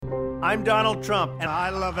I'm Donald Trump, and I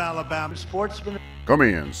love Alabama. Sportsman. Come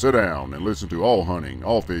in, sit down, and listen to all hunting,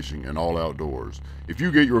 all fishing, and all outdoors. If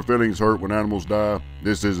you get your feelings hurt when animals die,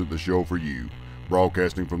 this isn't the show for you.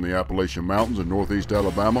 Broadcasting from the Appalachian Mountains in northeast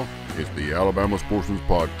Alabama, it's the Alabama Sportsman's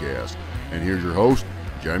Podcast. And here's your host,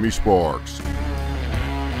 Jamie Sparks.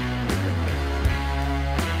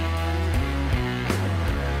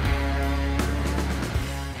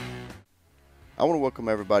 I want to welcome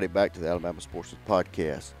everybody back to the Alabama Sportsman's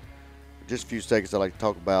Podcast. In just a few seconds, I'd like to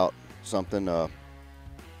talk about something. The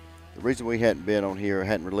reason we hadn't been on here,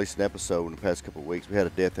 hadn't released an episode in the past couple of weeks, we had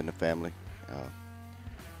a death in the family,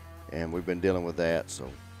 and we've been dealing with that. So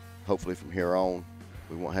hopefully from here on,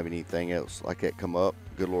 we won't have anything else like that come up.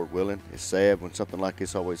 Good Lord willing. It's sad when something like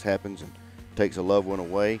this always happens and takes a loved one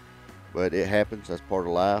away, but it happens. That's part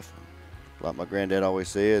of life. Like my granddad always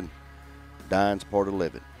said, dying's part of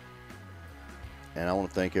living. And I want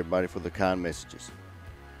to thank everybody for the kind messages.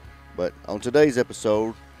 But on today's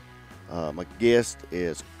episode, my guest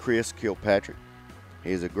is Chris Kilpatrick.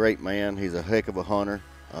 He's a great man. He's a heck of a hunter.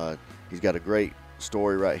 He's got a great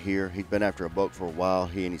story right here. He's been after a buck for a while,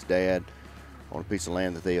 he and his dad, on a piece of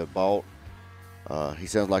land that they had bought. He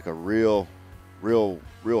sounds like a real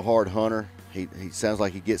hard hunter. He sounds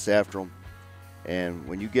like he gets after them. And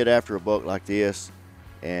when you get after a buck like this,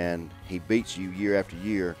 and he beats you year after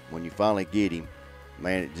year, when you finally get him,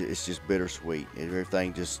 man, it's just bittersweet.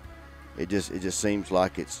 Everything just seems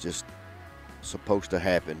like it's just supposed to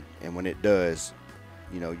happen, and when it does,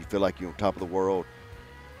 you know, you feel like you're on top of the world.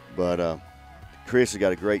 But Chris has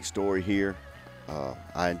got a great story here.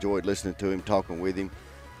 I enjoyed listening to him, talking with him,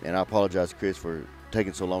 and I apologize, Chris, for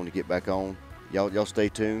taking so long to get back on. Y'all stay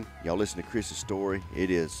tuned. Y'all listen to Chris's story.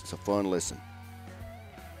 It's a fun listen.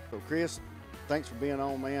 So, Chris, thanks for being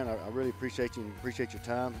on, man. I really appreciate you and appreciate your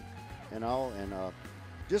time and all. And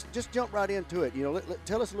just jump right into it. You know,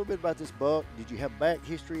 tell us a little bit about this buck. Did you have back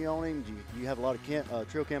history on him? Do you have a lot of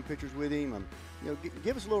trail cam pictures with him? You know,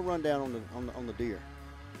 give us a little rundown on the deer.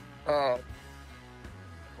 Well,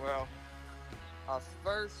 I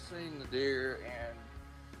first seen the deer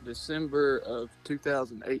in December of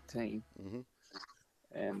 2018,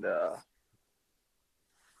 and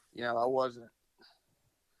you know,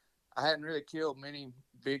 I hadn't really killed many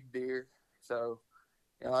big deer, so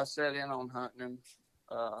you know, I set in on hunting them.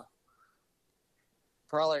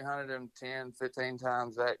 Probably hunted him 10, 15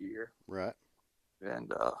 times that year. Right.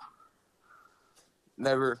 And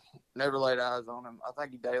never laid eyes on him. I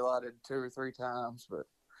think he daylighted 2 or 3 times, but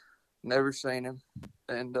never seen him.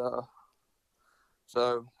 And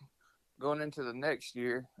so going into the next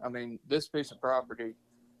year, I mean, this piece of property,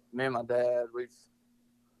 me and my dad, we've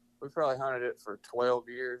probably hunted it for 12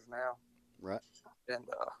 years now. Right. And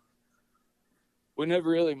we never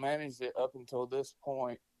really managed it up until this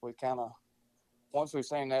point. We kind of, once we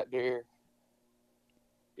seen that deer,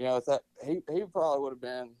 you know, he probably would have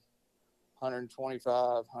been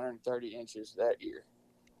 125, 130 inches that year.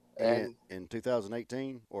 And in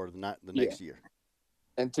 2018 or the next year?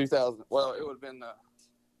 In 2000, well, it would have been the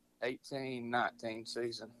 18-19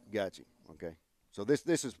 season. Gotcha. Okay. So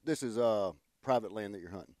this is private land that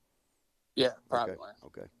you're hunting? Yeah, private land.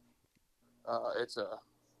 Okay. It's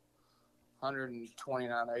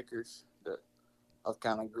 129 acres that I've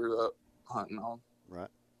kind of grew up hunting on. Right.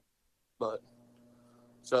 But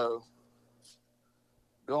so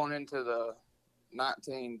going into the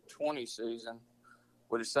 1920 season,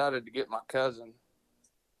 we decided to get my cousin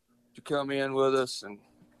to come in with us and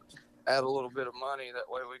add a little bit of money. That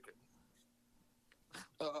way we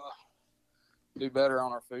could do better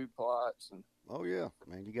on our food plots. And oh yeah,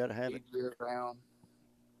 man, you got to have it year round,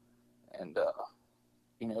 and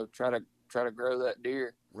you know, try to grow that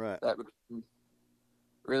deer. Right. That became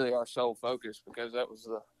really our sole focus, because that was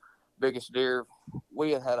the biggest deer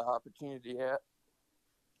we had an opportunity at.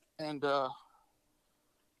 And so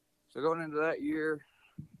going into that year,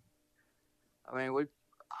 I mean,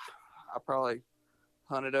 I probably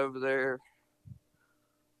hunted over there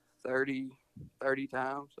 30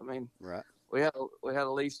 times. I mean, right. We had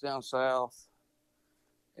a lease down south,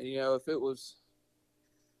 and you know, if it was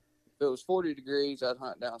 40 degrees, I'd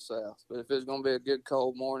hunt down south. But if it was going to be a good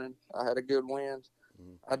cold morning, I had a good wind,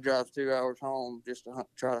 I'd drive 2 hours home just to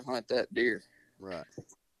try to hunt that deer. Right.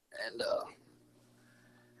 And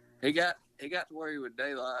he got to where he would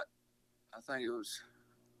daylight. I think it was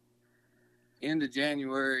end of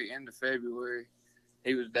January, end of February.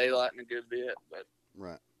 He was daylighting a good bit, but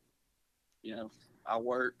right. You know, I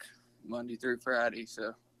work Monday through Friday,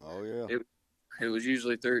 so oh yeah, it was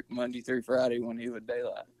usually Monday through Friday when he would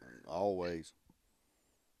daylight. Always.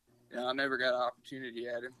 You know, I never got an opportunity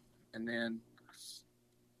at him, and then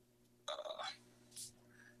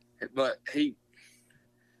but he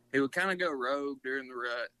would kind of go rogue during the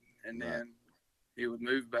rut, and then he would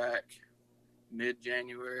move back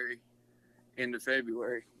mid-January into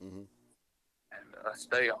February and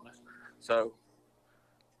stay on us. So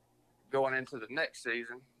going into the next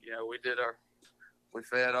season, we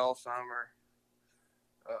fed all summer,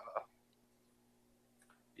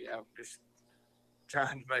 just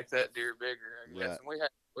trying to make that deer bigger, I guess. Right. And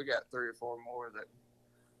we got 3 or 4 more that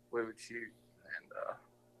we would shoot, and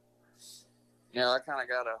I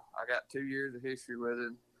got 2 years of history with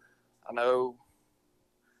him. I know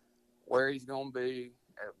where he's going to be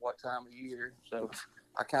at what time of year, so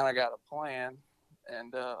I kind of got a plan.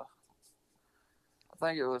 And I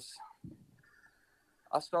think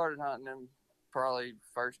I started hunting him probably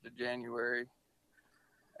 1st of January,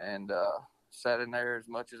 and sat in there as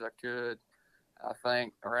much as I could. I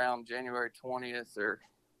think around January 20th, or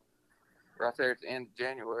right there at the end of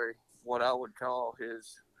January, what I would call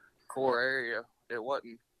his core area, it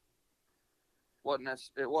wasn't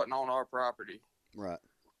on our property. Right.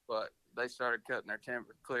 But they started cutting their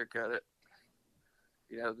timber, clear cut it.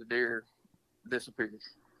 The deer disappeared.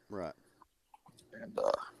 Right. And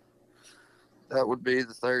that would be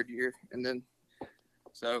the 3rd year. And then,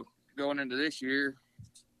 so going into this year,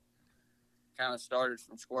 kind of started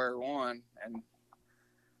from square one, and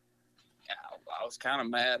I was kind of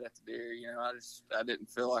mad at the deer. I didn't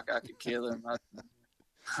feel like I could kill him.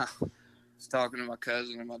 I was talking to my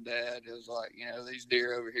cousin and my dad. It was like, these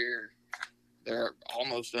deer over here, they're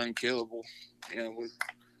almost unkillable. We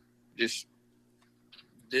just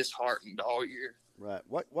disheartened all year. Right.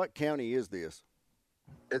 What county is this?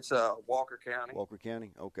 It's Walker County. Walker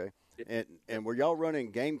County. Okay. And were y'all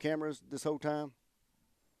running game cameras this whole time?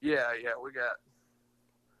 Yeah, we got.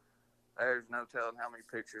 There's no telling how many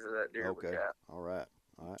pictures of that deer we got. All right.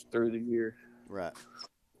 Through the year. Right.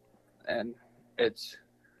 And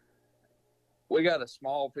we got a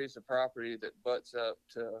small piece of property that butts up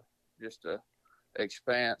to just a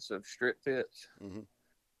expanse of strip pits,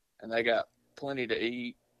 and they got plenty to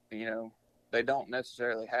eat. They don't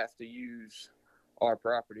necessarily have to use our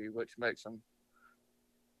property, which makes them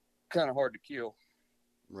kind of hard to kill.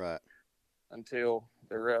 Right. Until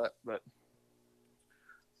the rut. But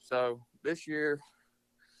so this year,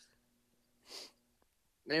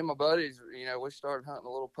 me and my buddies, we started hunting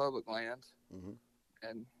a little public land,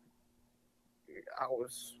 and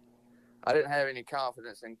I didn't have any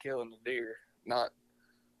confidence in killing the deer. I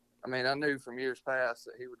knew from years past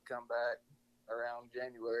that he would come back around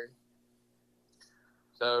January.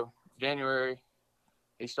 So January,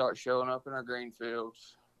 he starts showing up in our green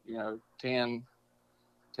fields, 10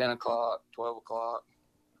 o'clock, 12 o'clock.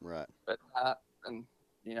 Right. At night, and,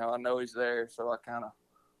 I know he's there, so I kind of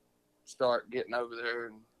start getting over there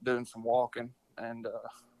and doing some walking. And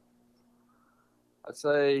I'd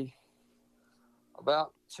say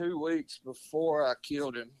about 2 weeks before I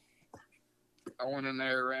killed him, I went in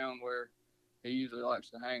there around where he usually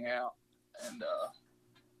likes to hang out, and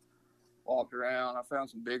walked around. I found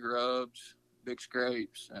some big rubs, big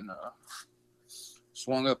scrapes, and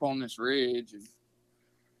swung up on this ridge and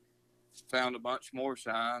found a bunch more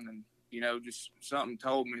sign. And, just something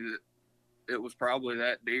told me that it was probably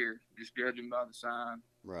that deer, just judging by the sign.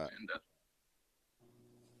 Right. And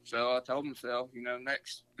so I told myself,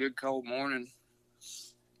 next good cold morning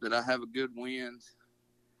that I have a good wind,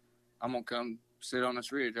 I'm going to come sit on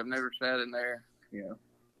this ridge. I've never sat in there,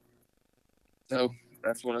 So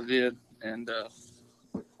that's what I did. And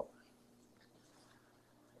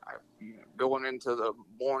going into the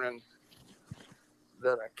morning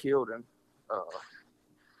that I killed him,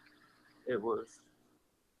 it was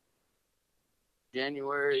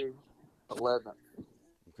January 11th.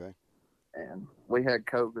 Okay. And we had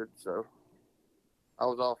COVID, so I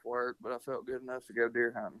was off work, but I felt good enough to go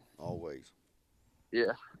deer hunting. Always.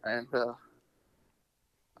 Yeah, and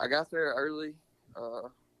I got there early.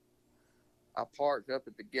 I parked up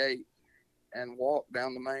at the gate and walked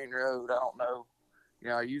down the main road. I don't know.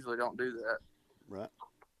 I usually don't do that. Right.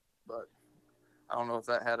 But I don't know if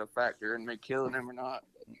that had a factor in me killing him or not.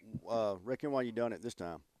 Reckon why you done it this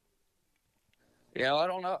time? I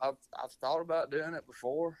don't know. I've thought about doing it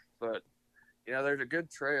before, but there's a good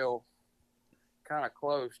trail kind of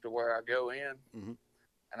close to where I go in, and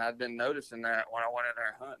I'd been noticing that when I went in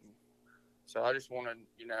there hunting. So I just wanted,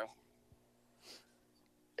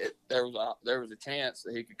 there was a chance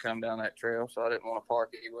that he could come down that trail, so I didn't want to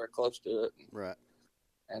park anywhere close to it. Right.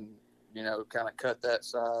 And kind of cut that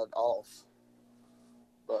side off.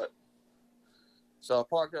 But so I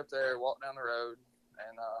parked up there, walked down the road,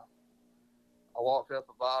 and I walked up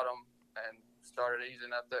the bottom and started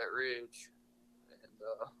easing up that ridge. And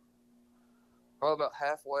probably about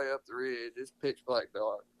halfway up the ridge. It's pitch black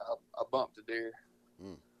dark. I bumped a deer.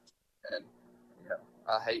 Mm. And,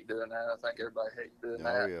 I hate doing that. I think everybody hates doing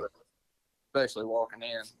that, Yeah. but especially walking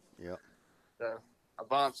in. Yeah. So I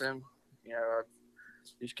bumped him. I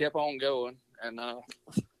just kept on going, and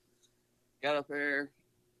got up there,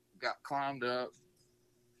 got climbed up,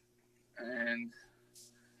 and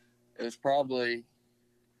it was probably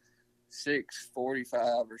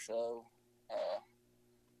 6:45 or so.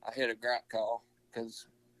 I hit a grunt call because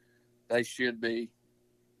they should be,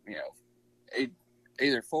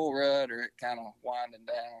 either full rut or it kind of winding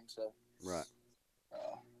down. So Right.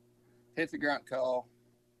 Hit the grunt call.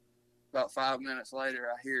 About 5 minutes later,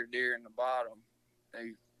 I hear a deer in the bottom.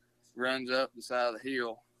 He runs up the side of the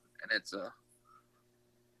hill, and it's a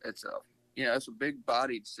big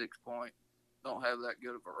bodied 6-point. Don't have that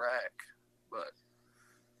good of a rack, but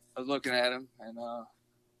I was looking at him and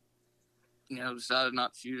decided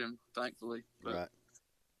not to shoot him, thankfully. But, right.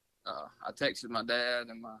 I texted my dad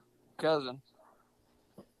and my cousin,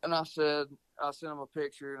 and I sent him a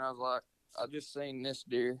picture, and I was like, I just seen this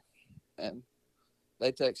deer, and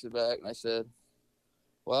they texted back and they said,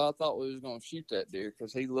 well, I thought we was going to shoot that deer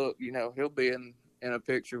because he looked, he'll be in a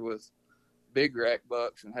picture with big rack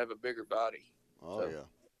bucks and have a bigger body. Oh, yeah.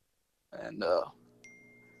 And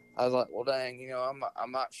I was like, well, dang, I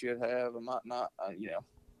might should have, I might not,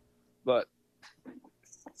 But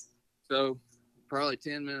so probably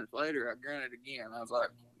 10 minutes later, I grunted again. I was like,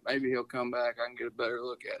 maybe he'll come back. I can get a better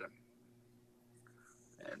look at him.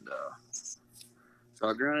 And so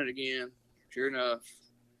I grunted again. Sure enough,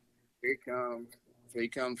 here he comes. He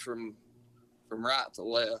comes from right to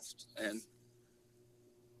left, and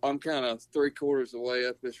I'm kind of 3/4 of the way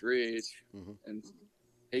up this ridge, and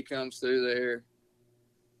he comes through there.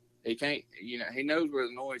 He can't, he knows where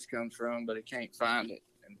the noise comes from, but he can't find it.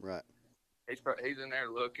 And right. He's in there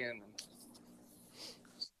looking, and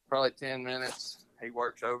probably 10 minutes, he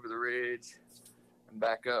works over the ridge and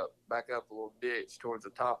back up a little ditch towards the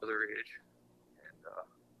top of the ridge. And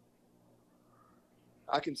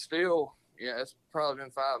I can still, it's probably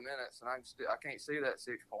been 5 minutes, and I can't see that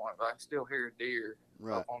 6-point, but I can still hear a deer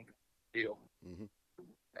up on the hill.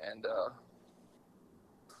 And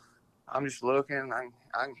I'm just looking. I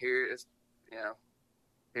can hear it. It's,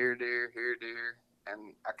 hear a deer,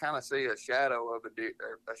 and I kind of see a shadow of a deer,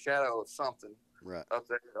 or a shadow of something up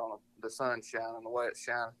there on the sun shining, the way it's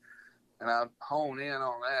shining. And I hone in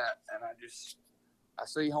on that, and I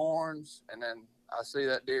see horns, and then I see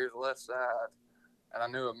that deer's left side, and I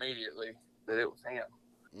knew immediately that it was him.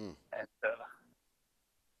 And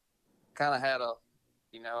kind of had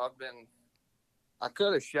I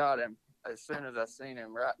could have shot him as soon as I seen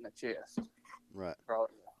him right in the chest. Right.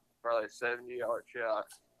 Probably a 70-yard shot.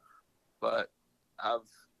 But I've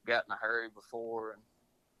gotten in a hurry before and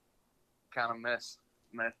kind of messed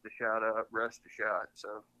the shot up, rushed the shot.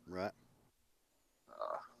 So right.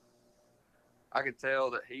 I could tell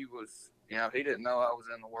that he was, he didn't know I was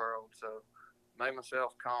in the world. So made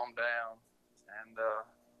myself calm down, and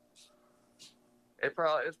it's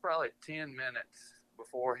probably 10 minutes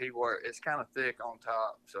before he worked. It's kind of thick on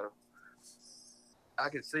top, so I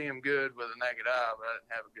could see him good with a naked eye, but I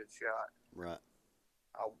didn't have a good shot. Right.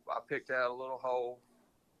 I picked out a little hole,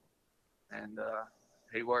 and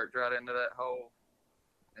he worked right into that hole,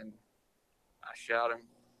 and I shot him,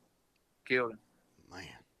 killed him.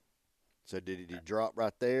 Man. So did he drop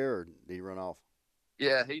right there, or did he run off?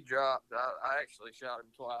 Yeah, he dropped. I actually shot him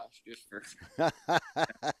twice just for.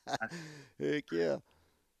 Heck yeah.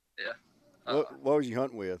 Yeah. What was you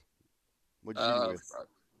hunting with? What'd you shoot him with?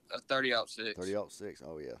 A 30-06. 30-06.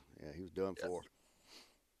 Oh yeah, he was done for.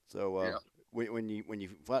 So when you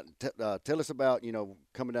tell us about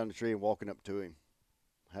coming down the tree and walking up to him,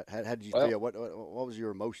 how did you feel? What was your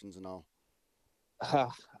emotions and all?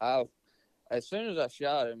 As soon as I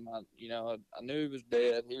shot him, I knew he was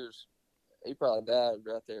dead. He probably died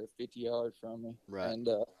right there 50 yards from me. Right. And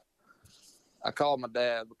I called my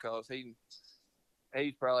dad because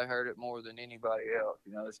he's probably heard it more than anybody else.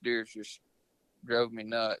 This deer's just drove me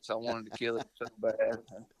nuts. I wanted to kill it so bad.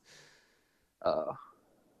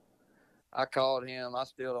 I called him. I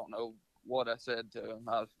still don't know what I said to him.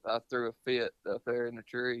 I threw a fit up there in the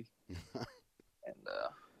tree. And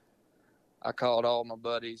I called all my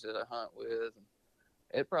buddies that I hunt with.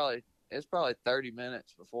 It's probably 30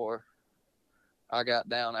 minutes before I got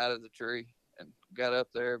down out of the tree and got up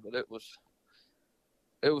there, but it was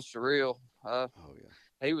surreal. Oh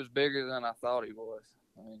yeah. He was bigger than I thought he was.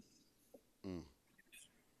 I mean,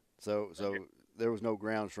 So there was no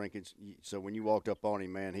ground shrinkage. So when you walked up on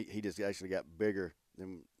him, man, he just actually got bigger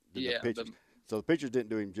than the pictures. So the pictures didn't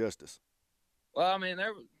do him justice. Well, I mean,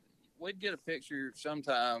 we'd get a picture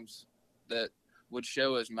sometimes that would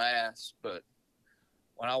show his mass, but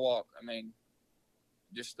when I walked, I mean,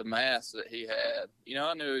 just the mass that he had,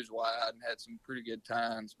 I knew he was wide and had some pretty good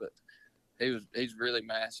tines, but he's really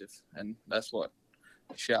massive, and that's what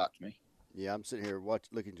shocked me. Yeah, I'm sitting here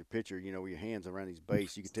looking at your picture, with your hands around his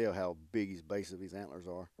base. You can tell how big his base of his antlers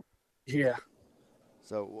are. Yeah.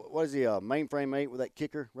 So what is he, mainframe 8 with that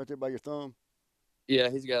kicker right there by your thumb? Yeah,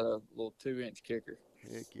 he's got a little 2-inch kicker.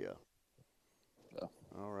 Heck yeah. So.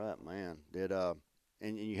 All right, man.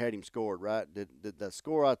 And you had him scored, right? Did the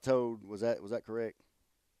score I told, was that correct?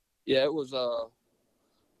 Yeah, it was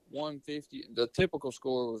 150. The typical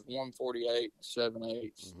score was 148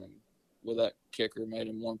 7/8, and with that kicker, made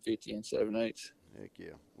him 150 and 7/8. Heck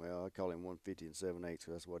yeah. Well, I call him 150 and 7/8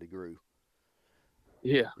 because that's what he grew.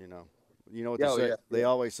 Yeah. You know what they say? Yeah. They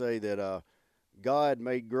always say that God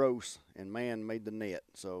made gross and man made the net.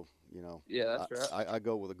 So Yeah, that's right. I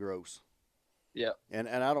go with a gross. Yeah. And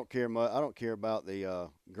I don't care much. I don't care about the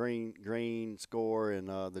green score and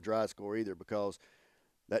the dry score either, because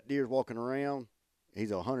that deer's walking around.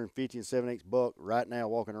 He's a 150 and 7/8 buck right now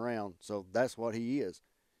walking around. So that's what he is.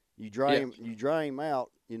 You dry him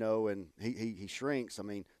out, and he shrinks. I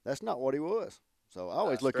mean, that's not what he was. So I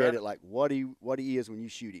always look at it like what he is when you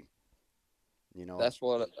shoot him. That's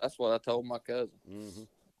what I told my cousin. Mm-hmm.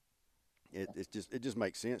 It just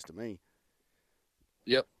makes sense to me.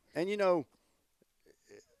 Yep. And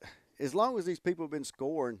as long as these people have been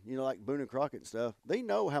scoring, like Boone and Crockett and stuff, they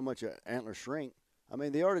know how much an antler shrink. I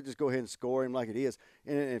mean, they ought to just go ahead and score him like it is.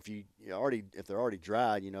 And if they're already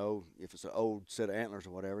dry, if it's an old set of antlers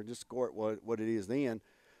or whatever, just score it what it is then.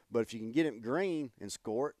 But if you can get him green and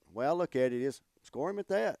score it, well, I look at it as score him at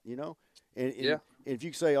that, And if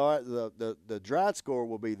you say, all right, the dried score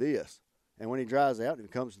will be this, and when he dries out and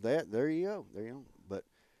it comes to that, there you go. But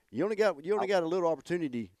you only got a little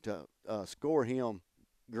opportunity to score him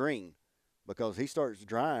green, because he starts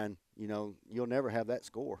drying. You'll never have that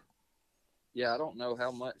score. Yeah, I don't know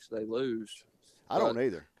how much they lose. I don't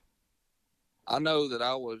either. I know that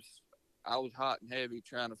I was hot and heavy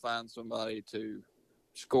trying to find somebody to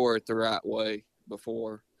score it the right way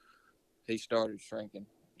before he started shrinking.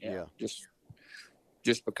 Yeah. Just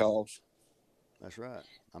because. That's right.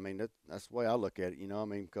 I mean, that's the way I look at it.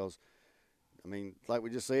 Because like we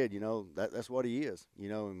just said, that's what he is.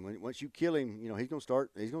 And once you kill him, he's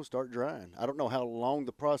gonna start drying. I don't know how long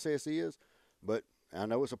the process is, but I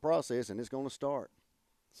know it's a process and it's gonna start.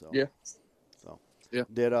 So yeah. So yeah.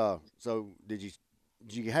 Did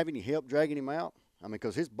you have any help dragging him out? I mean,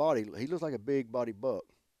 because his body, he looks like a big body buck.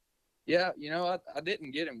 Yeah, I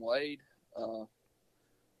didn't get him weighed.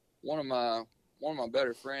 One of my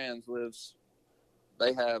better friends lives.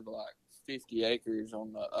 They have like 50 acres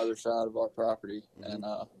on the other side of our property, and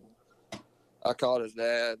I called his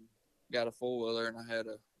dad, got a 4-wheeler, and I had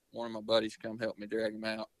one of my buddies come help me drag him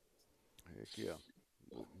out. Heck yeah.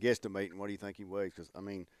 Guesstimating, what do you think he weighs? Because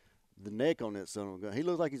the neck on that son of a gun, he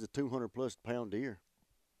looks like he's a 200+ pound deer.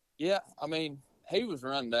 Yeah, he was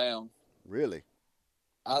run down. Really?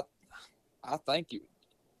 I think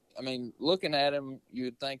looking at him, you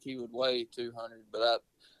would think he would weigh 200, but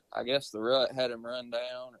I guess the rut had him run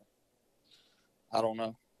down. I don't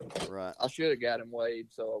know. Right. I should have got him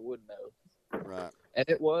weighed so I would know. Right. And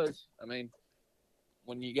it was,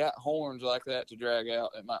 when you got horns like that to drag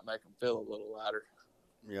out, it might make them feel a little lighter.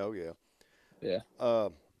 Yeah, oh yeah. Yeah.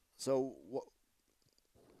 So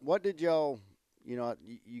what did y'all, you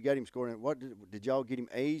got him scoring, what did y'all get him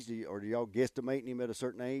aged, or did y'all guesstimate him at a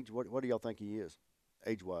certain age? What do y'all think he is,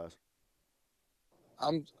 age-wise?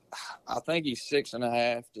 I think he's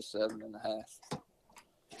 6.5 to 7.5.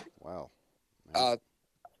 Wow. I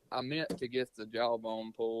meant to get the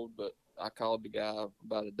jawbone pulled, but I called the guy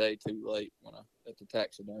about a day too late at the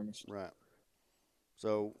taxidermist. Right.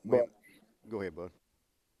 So, go ahead, bud.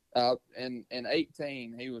 In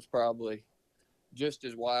 18, he was probably just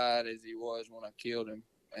as wide as he was when I killed him.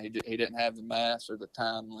 He didn't have the mass or the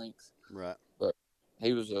tine length. Right. But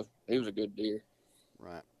he was a good deer.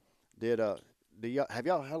 Right. Have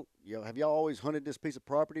y'all always hunted this piece of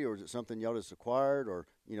property, or is it something y'all just acquired, or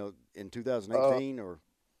in 2018, or?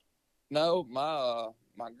 No, my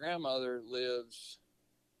grandmother lives.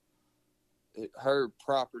 Her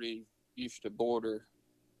property used to border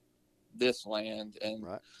this land, and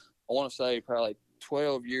right. I want to say probably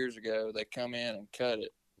 12 years ago they come in and cut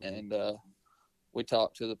it, and we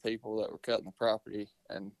talked to the people that were cutting the property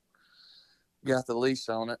and got the lease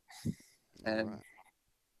on it, and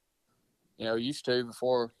used to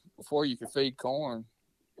before you could feed corn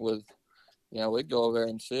with, we'd go over there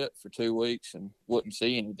and sit for 2 weeks and wouldn't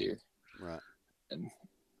see any deer. Right.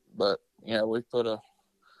 But we put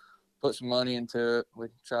put some money into it. We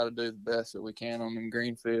try to do the best that we can on them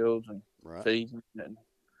green fields and feeding, and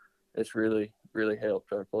it's really, really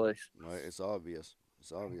helped our place. Well, it's obvious.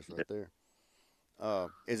 It's obvious right there.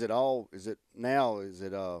 Is it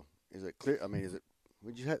clear? I mean,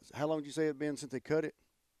 how long did you say it been since they cut it?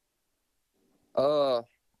 12.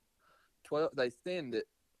 They thinned it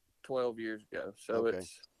 12 years ago, so okay.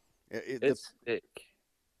 it's thick.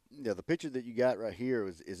 Yeah, the picture that you got right here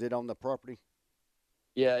is it on the property?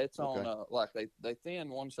 Yeah, it's on. Like they thinned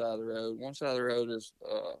one side of the road. One side of the road is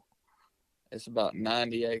it's about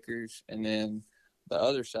 90 acres, and then the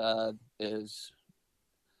other side it's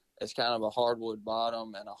kind of a hardwood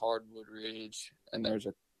bottom and a hardwood ridge, and there's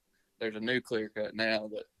a new clear cut now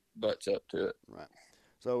that butts up to it. Right.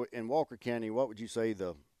 So in Walker County, what would you say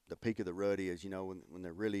the peak of the rut is? You know, when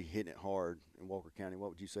they're really hitting it hard in Walker County, what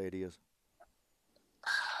would you say it is?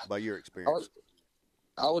 By your experience,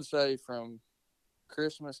 I would say from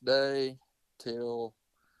Christmas Day till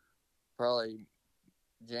probably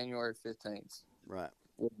January 15th. Right.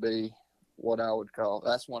 Would be what I would call.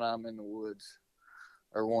 That's when I'm in the woods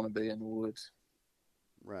or want to be in the woods.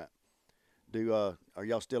 Right. Are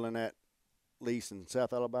y'all still in that lease in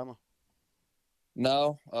South Alabama?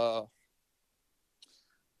 No.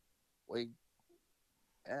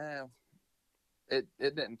 It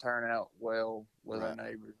didn't turn out well with our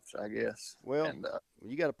neighbors, I guess. Well, and,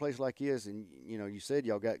 you got a place like this, and you know, you said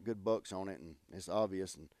y'all got good bucks on it, and it's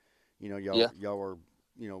obvious, and you know, y'all are,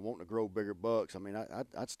 you know, wanting to grow bigger bucks. I mean,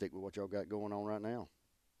 I'd stick with what y'all got going on right now.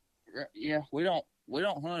 Yeah, we don't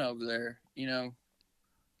hunt over there. You know,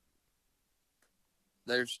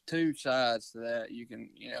 there's two sides to that. You can,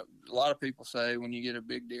 you know, a lot of people say when you get a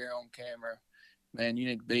big deer on camera, man, you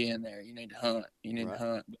need to be in there. You need to hunt. You need to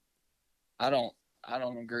hunt. I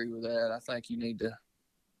don't agree with that. I think you need to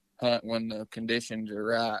hunt when the conditions are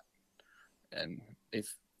right. And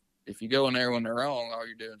if you go in there when they're wrong, all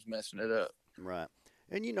you're doing is messing it up. Right.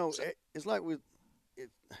 And you know, it's like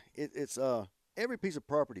it's every piece of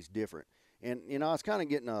property is different. And you know, I was kind of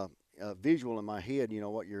getting a visual in my head, you know,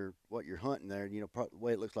 what you're hunting there, you know, the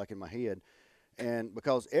way it looks like in my head. And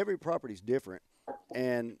because every property is different,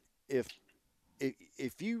 and if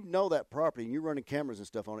you know that property and you're running cameras and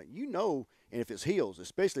stuff on it, you know, and if it's hills,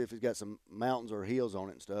 especially if it's got some mountains or hills on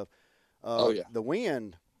it and stuff, the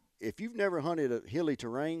wind, if you've never hunted a hilly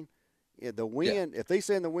terrain, the wind, if they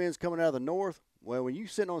say the wind's coming out of the north, well, when you're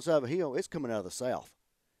sitting on the side of a hill, it's coming out of the south.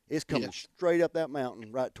 It's coming straight up that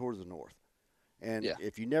mountain right towards the north. And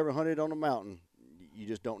if you never hunted on a mountain, you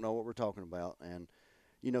just don't know what we're talking about. And,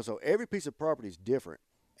 you know, so every piece of property is different.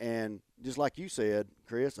 And just like you said,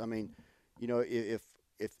 Chris, I mean, you know, if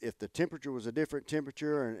the temperature was a different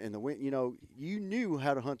temperature and the wind, you know, you knew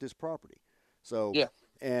how to hunt this property. So,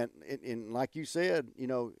 and like you said, you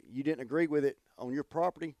know, you didn't agree with it on your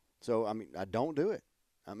property. So, I mean, I don't do it.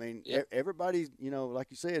 I mean, everybody's, you know, like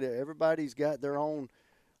you said, everybody's got their own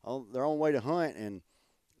way to hunt. And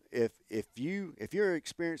if you're an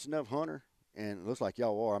experienced enough hunter, and it looks like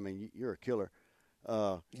y'all are, I mean, you're a killer,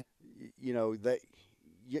 you know,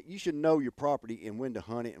 you should know your property and when to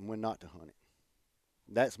hunt it and when not to hunt it.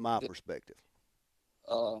 That's my perspective.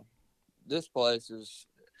 This place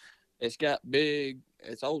it's got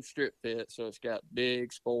it's old strip pit, so it's got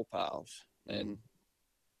big spoil piles and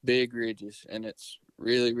big ridges, and it's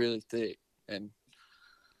really, really thick. And,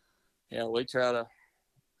 you know, we try to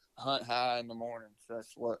hunt high in the mornings.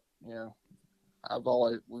 That's what, you know,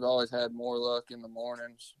 we've always had more luck in the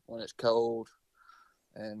mornings when it's cold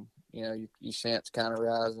and, you know, you sense kind of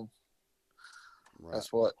rising. Right.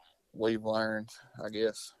 That's what we've learned, I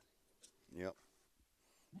guess. Yep.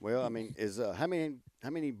 Well, I mean, how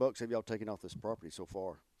many bucks have y'all taken off this property so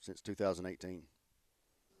far since 2018?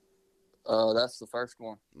 That's the first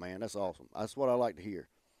one. Man, that's awesome. That's what I like to hear.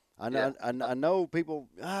 I know people,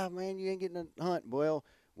 man, you ain't getting to hunt. Well,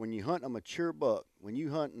 when you hunt a mature buck, when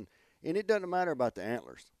you hunting, and it doesn't matter about the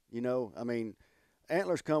antlers, you know, I mean,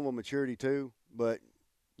 antlers come with maturity too, but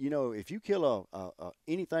you know, if you kill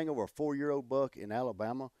anything over a 4-year-old buck in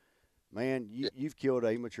Alabama, man, you've killed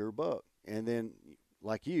a mature buck. And then,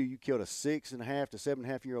 like you killed a 6.5 to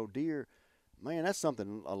 7.5-year-old deer. Man, that's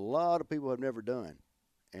something a lot of people have never done.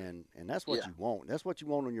 And that's what you want. That's what you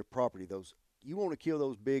want on your property. You want to kill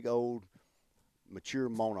those big old mature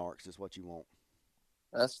monarchs. Is what you want.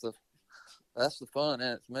 That's the fun in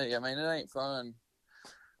it to me. I mean, it ain't fun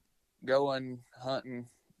going hunting,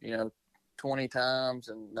 you know, 20 times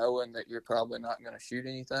and knowing that you're probably not going to shoot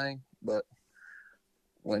anything, but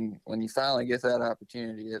when you finally get that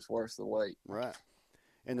opportunity, it's worth the wait. Right.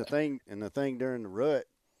 And the thing during the rut,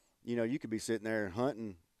 you know, you could be sitting there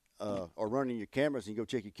hunting or running your cameras, and you go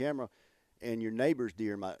check your camera, and your neighbor's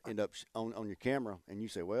deer might end up on your camera, and you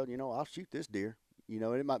say, well, I'll shoot this deer.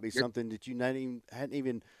 It might be something that you hadn't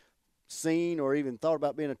even seen or even thought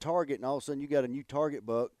about being a target, and all of a sudden you got a new target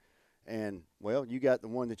buck, and, well, you got the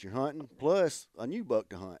one that you're hunting plus a new buck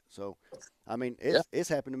to hunt. So, I mean, it's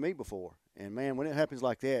happened to me before. And, man, when it happens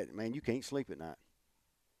like that, man, you can't sleep at night.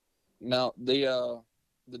 Now, the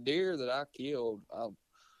deer that I killed,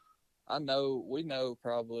 we know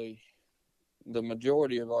probably the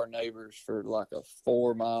majority of our neighbors for like a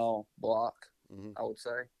 4-mile block, I would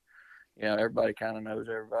say. Everybody kind of knows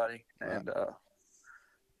everybody. Right.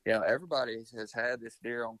 And, everybody has had this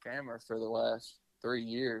deer on camera for the last 3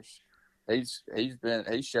 years. He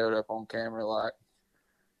showed up on camera like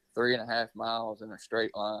 3.5 miles in a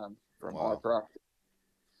straight line from our property.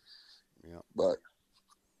 Yeah. But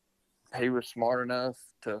he was smart enough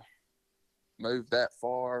to move that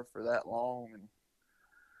far for that long and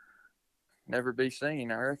never be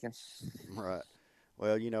seen, I reckon. Right.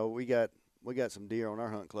 Well, we got some deer on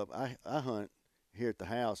our hunt club. I hunt here at the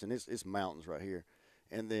house, and it's mountains right here.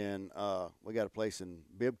 And then we got a place in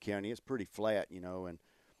Bibb County. It's pretty flat, and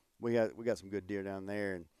we got some good deer down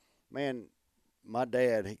there. And, man, my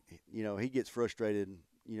dad, he gets frustrated,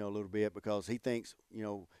 a little bit because he thinks,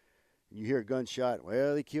 you hear a gunshot,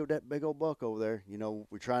 well, he killed that big old buck over there.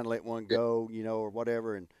 We're trying to let one go, or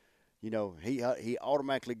whatever. And, he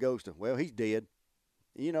automatically goes to, well, he's dead,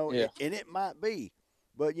 and it might be.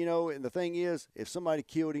 But, and the thing is, if somebody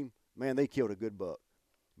killed him, man, they killed a good buck.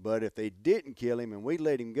 But if they didn't kill him and we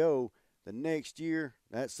let him go, the next year,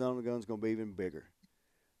 that son of a gun's going to be even bigger.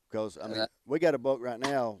 Because, I mean, we got a buck right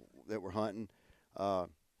now that we're hunting.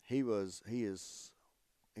 He's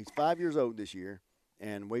 5 years old this year.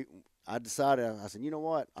 And I decided, I said, you know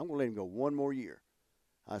what? I'm going to let him go one more year.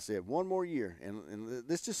 I said, one more year. And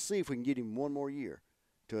let's just see if we can get him one more year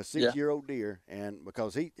to a 6-year-old deer. And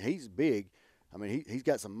because he's big. I mean, he's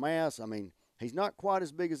got some mass. I mean, he's not quite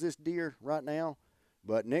as big as this deer right now.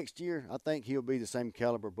 But next year, I think he'll be the same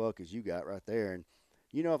caliber buck as you got right there. And,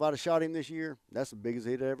 if I'd have shot him this year, that's the biggest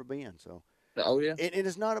he'd ever been. So, oh, yeah. And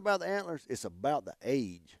it's not about the antlers. It's about the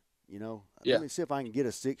age, Yeah. Let me see if I can get a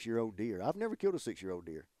 6-year-old deer. I've never killed a 6-year-old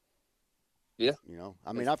deer. Yeah.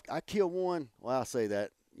 I mean, I killed one. Well, I say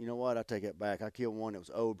that. You know what? I take that back. I killed one that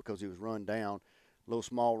was old because he was run down. A little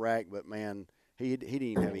small rack, but, man, he didn't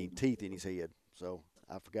even have any teeth in his head. So,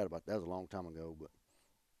 I forgot about that. That was a long time ago. But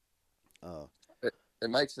it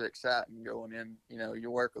makes it exciting going in.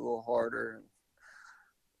 You work a little harder and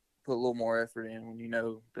put a little more effort in when you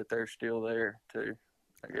know that they're still there too,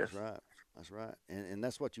 I guess. That's right. And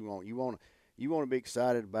that's what you want. You want to be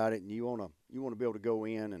excited about it, and you want to be able to go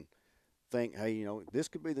in and think, hey, this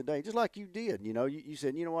could be the day. Just like you did. You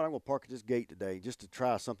said, you know what, I'm going to park at this gate today just to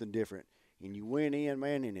try something different. And you went in,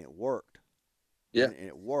 man, and it worked. Yeah. And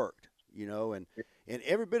it worked, and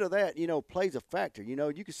every bit of that, plays a factor.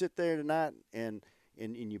 You can sit there tonight and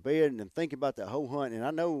in your bed and think about that whole hunt. And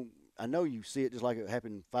I know you see it just like it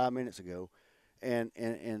happened 5 minutes ago.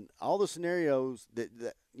 And all the scenarios that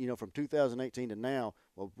from 2018 to now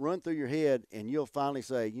will run through your head, and you'll finally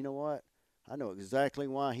say, you know what? I know exactly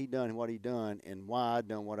why he done what he done and why I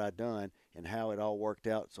done what I done and how it all worked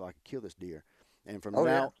out so I could kill this deer. And from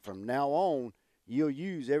now on, you'll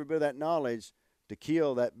use every bit of that knowledge to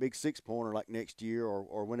kill that big 6-pointer like next year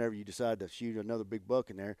or whenever you decide to shoot another big buck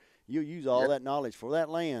in there. You'll use all that knowledge for that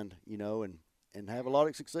land, and have a lot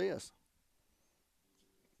of success.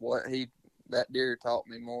 That deer taught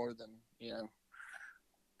me more than,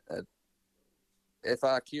 if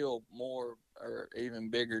I kill more or even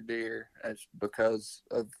bigger deer, it's because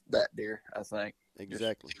of that deer, I think.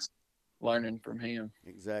 Exactly. Just learning from him.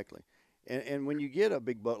 Exactly. And when you get a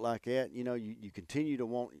big buck like that, you continue to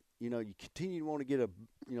want, to get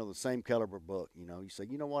the same caliber buck. You say,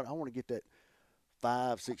 you know what, I want to get that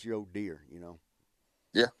 5-6-year-old deer.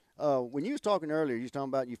 Yeah. When you was talking earlier, you was talking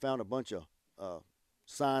about you found a bunch of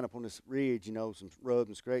sign up on this ridge, some rubs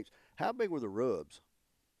and scrapes. How big were the rubs?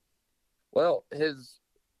 Well, it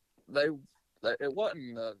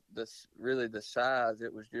wasn't really the size.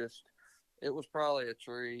 It was probably a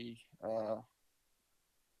tree.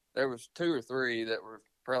 There was 2 or 3 that were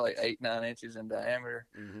probably 8-9 inches in diameter,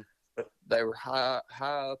 but they were high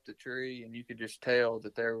up the tree, and you could just tell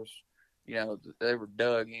that there was, they were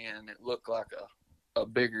dug in. It looked like a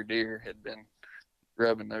bigger deer had been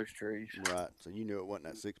rubbing those trees. Right. So you knew it wasn't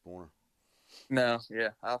that 6-pointer. No. Yeah.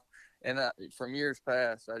 From years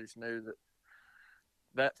past, I just knew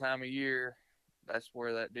that time of year, that's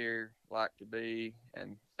where that deer liked to be,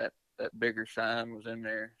 and that bigger sign was in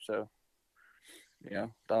there. So,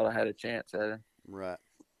 thought I had a chance at him. Right.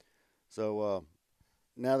 So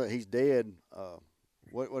now that he's dead,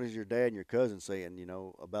 What is your dad and your cousin saying?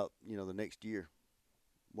 About the next year.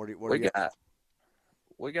 What do We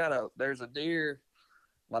you got there's a deer.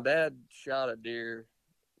 My dad shot a deer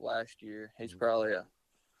last year. He's probably a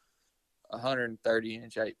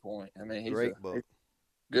 130-inch 8-point. I mean, he's Great a buck.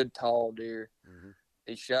 good tall deer. Mm-hmm.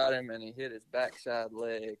 He shot him and he hit his backside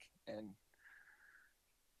leg, and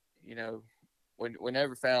we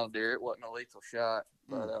never found deer. It wasn't a lethal shot,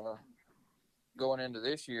 but going into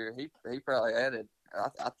this year, he probably added.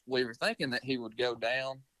 We were thinking that he would go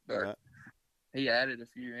down, but he added a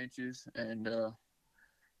few inches, and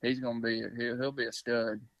he's gonna be he'll be a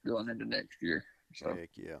stud going into next year. So. Heck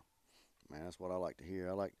yeah, man, that's what I like to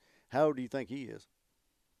hear. How old do you think he is?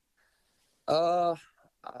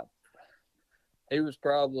 He was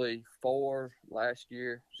probably 4 last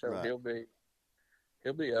year, so Right.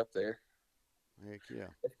 he'll be up there. Heck yeah.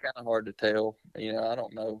 It's kind of hard to tell. I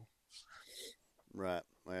don't know. Right.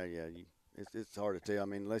 Well, yeah. It's hard to tell. I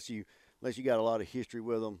mean, unless you got a lot of history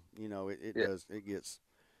with them, it gets.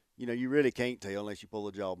 You really can't tell unless you pull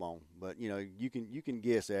the jawbone. But you can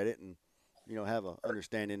guess at it and have a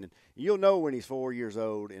understanding, and you'll know when he's 4 years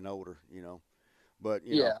old and older. But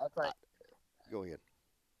I think. Go ahead.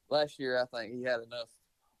 Last year, I think he had enough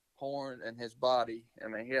horn in his body. I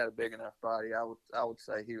mean, he had a big enough body. I would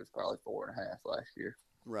say he was probably 4.5 last year.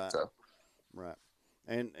 Right. So. Right.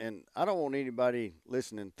 And I don't want anybody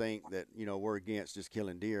listening to think that, we're against just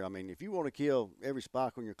killing deer. I mean, if you want to kill every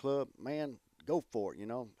spike on your club, man, go for it,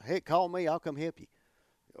 Heck, call me. I'll come help you.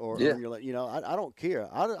 Or you're like, I don't care.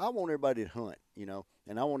 I want everybody to hunt,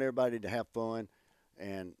 and I want everybody to have fun.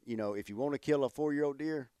 And, if you want to kill a 4-year-old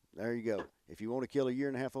deer, there you go. If you want to kill a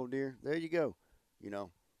 1.5-year-old deer, there you go.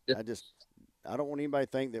 I don't want anybody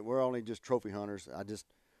to think that we're only just trophy hunters.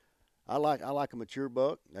 I like a mature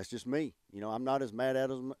buck. That's just me. I'm not as mad at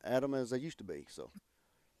them as I used to be. So,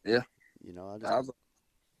 yeah. And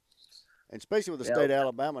especially with the state of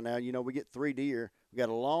Alabama now, we get 3 deer. We got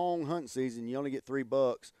a long hunting season. You only get 3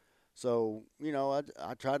 bucks. So,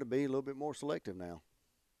 I try to be a little bit more selective now.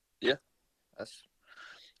 Yeah.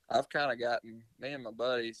 I've kind of gotten, me and my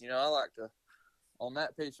buddies, I like to, on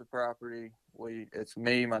that piece of property, it's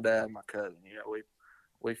me, my dad, and my cousin.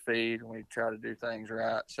 We feed and we try to do things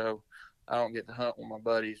right. So I don't get to hunt with my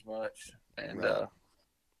buddies much. And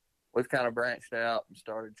we've kind of branched out and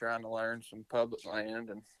started trying to learn some public land,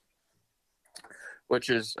 and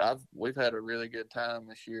we've had a really good time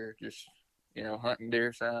this year, just, hunting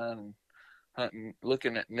deer sign and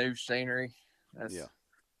looking at new scenery. And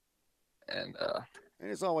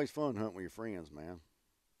it's always fun hunting with your friends, man.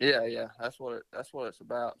 Yeah. That's what it's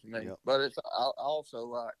about to me. Yep. But I also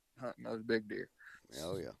like hunting those big deer.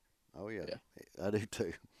 Oh yeah. I do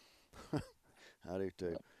too. I do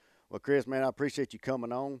too. Well, Chris, man, I appreciate you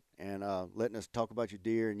coming on and letting us talk about your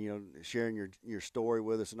deer and sharing your story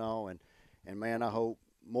with us and all. And man, I hope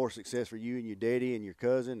more success for you and your daddy and your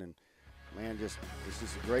cousin. And man, it's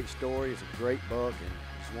just a great story. It's a great buck, and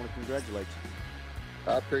just want to congratulate you.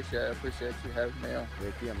 I appreciate you having me on.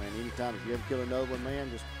 Heck yeah, man. Anytime, if you ever kill another one, man,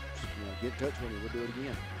 just get in touch with me. We'll do it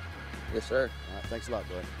again. Yes, sir. All right, thanks a lot,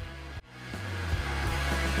 bud.